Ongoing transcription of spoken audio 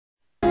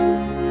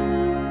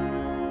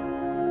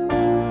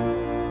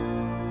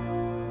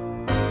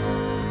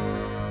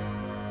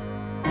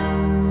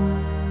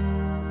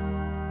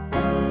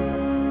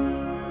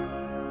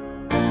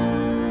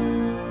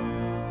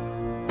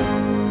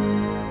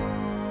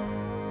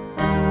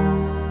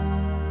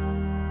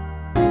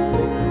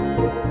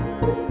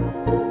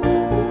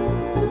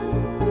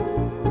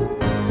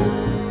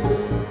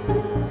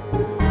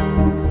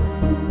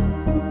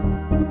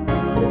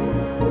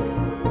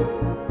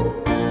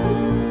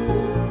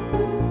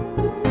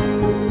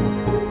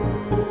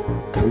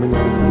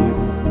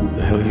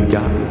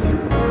got me through.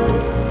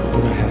 What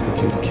would I have to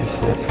do to kiss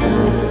that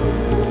frown?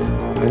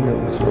 I know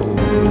what's wrong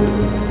with you.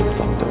 It's a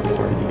fucked up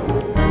part of you.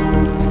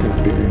 It's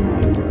gonna bury me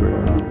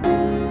underground.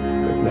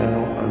 But now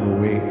I'm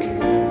awake.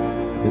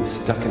 I've been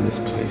stuck in this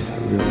place I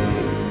really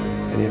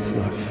hate. And it's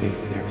not fake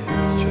and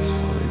everything's just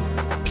fine.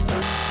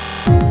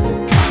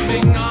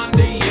 Coming on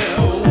to you,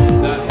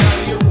 the hell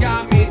you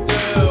got me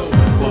through.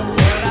 What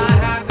would I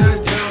have to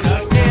do to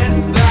kiss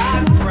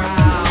that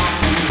frown?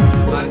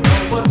 I know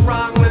what's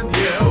wrong with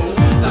you,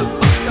 the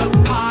fucked up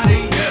part of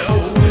you.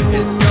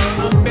 It's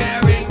gonna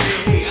bury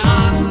me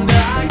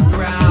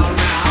underground.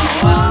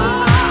 Now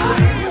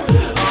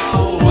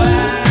I'm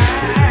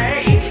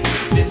awake,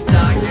 been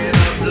stuck in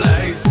a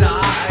place I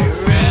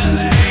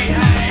really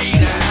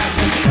hate.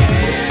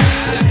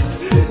 And it's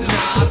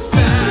not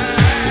fake,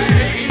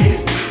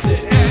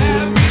 that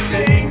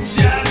everything's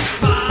just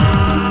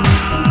fine.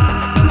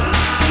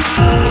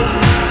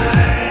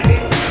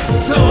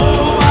 So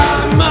I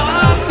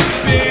must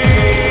be.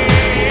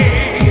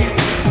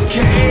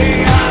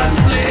 Chaos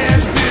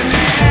lives in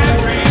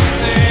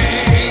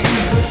everything,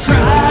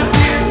 trapped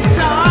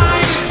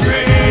inside a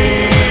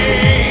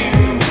dream.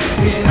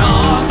 It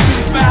all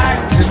comes back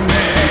to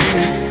me.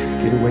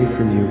 Get away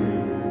from you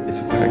is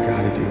what I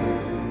gotta do.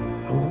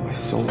 I want my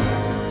soul back.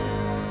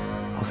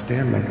 I'll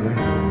stand my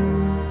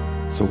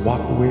ground. So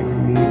walk away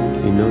from me.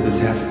 You know this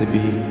has to be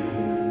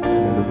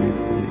another way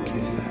for me to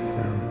kiss that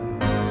frown.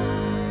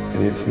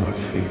 And it's not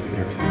fake and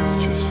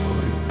everything's just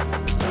fine.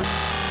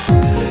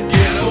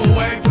 Get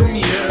away from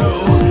you,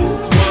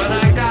 it's what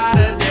I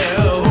gotta do.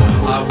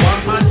 I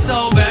want my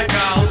soul back,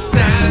 I'll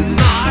stand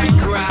my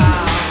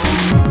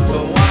ground. So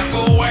walk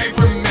away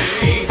from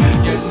me,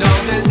 you know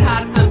this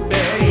has to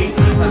be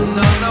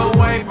another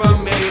way for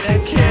me to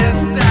kiss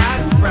that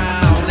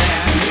frown.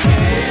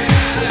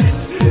 And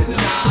it's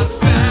not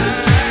fake,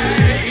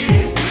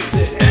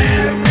 that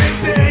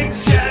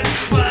everything's just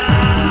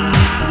fine.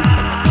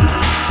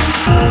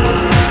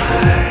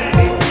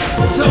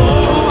 So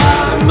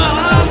I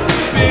must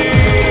be.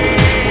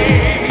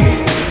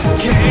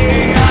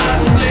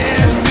 Chaos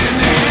lives in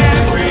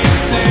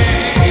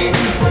everything,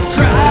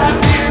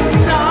 trapped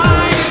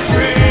inside a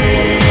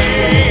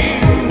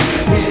dream.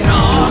 It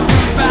all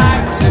comes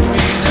back to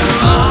me now.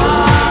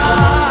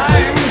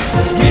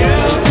 I'm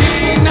guilty,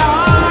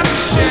 not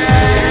ashamed.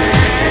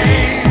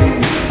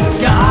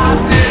 Got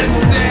this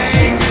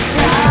thing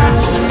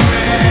attached to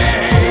me.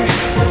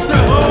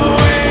 Throw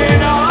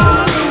it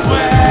all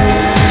away.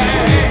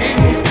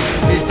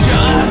 It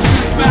just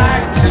comes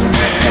back to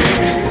me,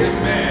 to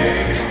me,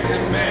 to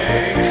me.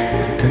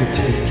 I'm gonna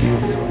take you.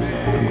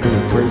 I'm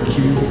gonna break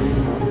you.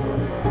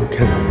 I'm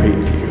gonna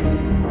rape you.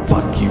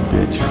 Fuck you,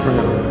 bitch,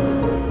 frown.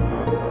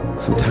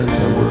 Sometimes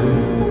I worry.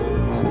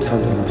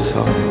 Sometimes I'm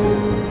sorry.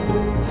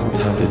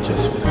 Sometimes I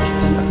just wanna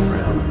kiss that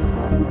frown.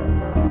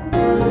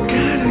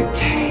 Gonna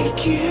take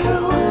you,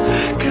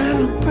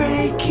 gonna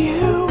break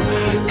you,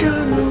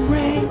 gonna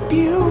rape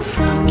you,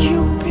 fuck you,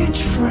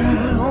 bitch,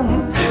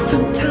 frown.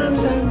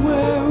 Sometimes I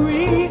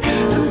worry,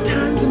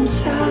 sometimes I'm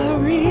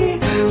sorry,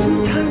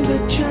 sometimes I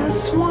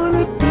just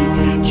wanna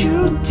beat you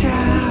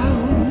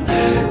down.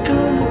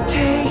 Gonna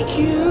take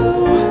you,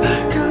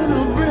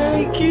 gonna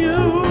break you,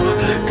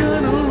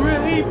 gonna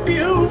rape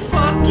you,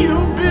 fuck you,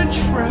 bitch,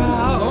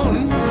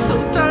 frown.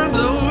 Sometimes I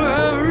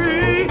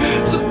worry,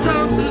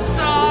 sometimes I'm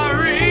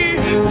sorry,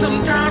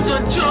 sometimes I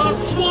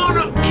just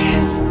wanna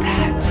kiss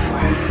that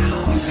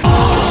frown.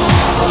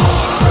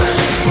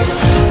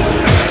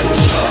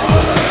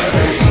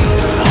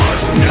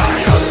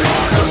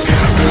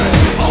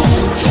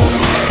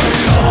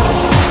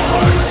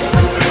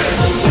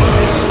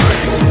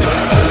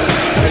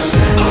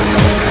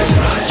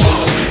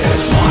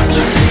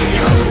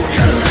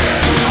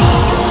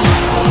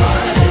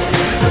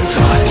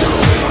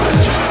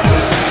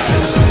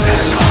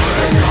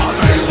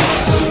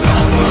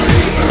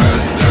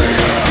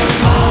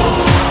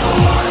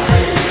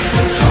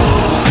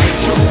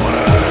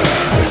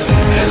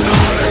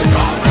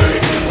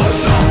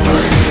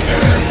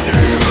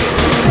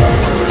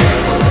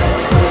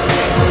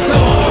 So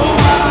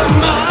I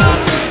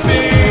must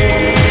be.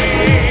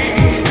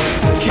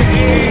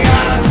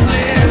 Chaos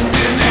lives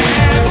in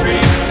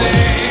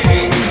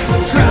everything,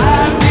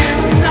 trapped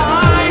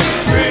inside a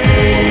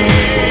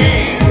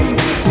dream.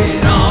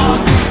 It all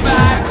comes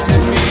back to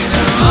me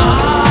now.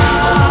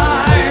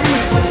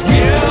 I'm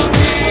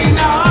guilty,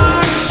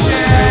 not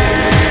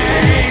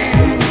ashamed.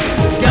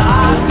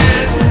 Got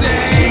this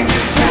thing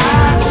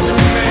attached to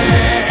me.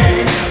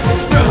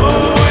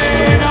 Throw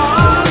it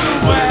all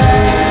away.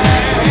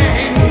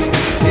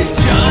 It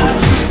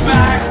just comes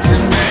back to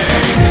me,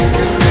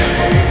 to me,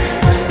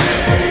 to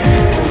me.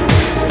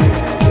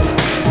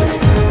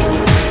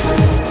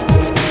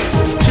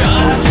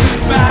 Just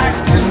comes back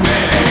to me,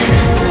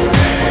 to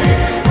me,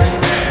 to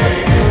me.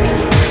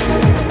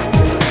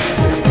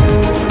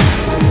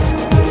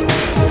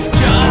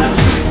 Just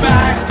comes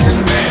back to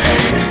me,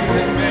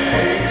 to me,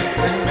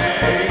 to me.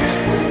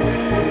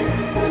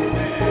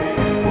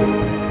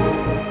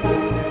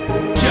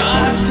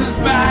 Just comes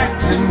back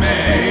to me.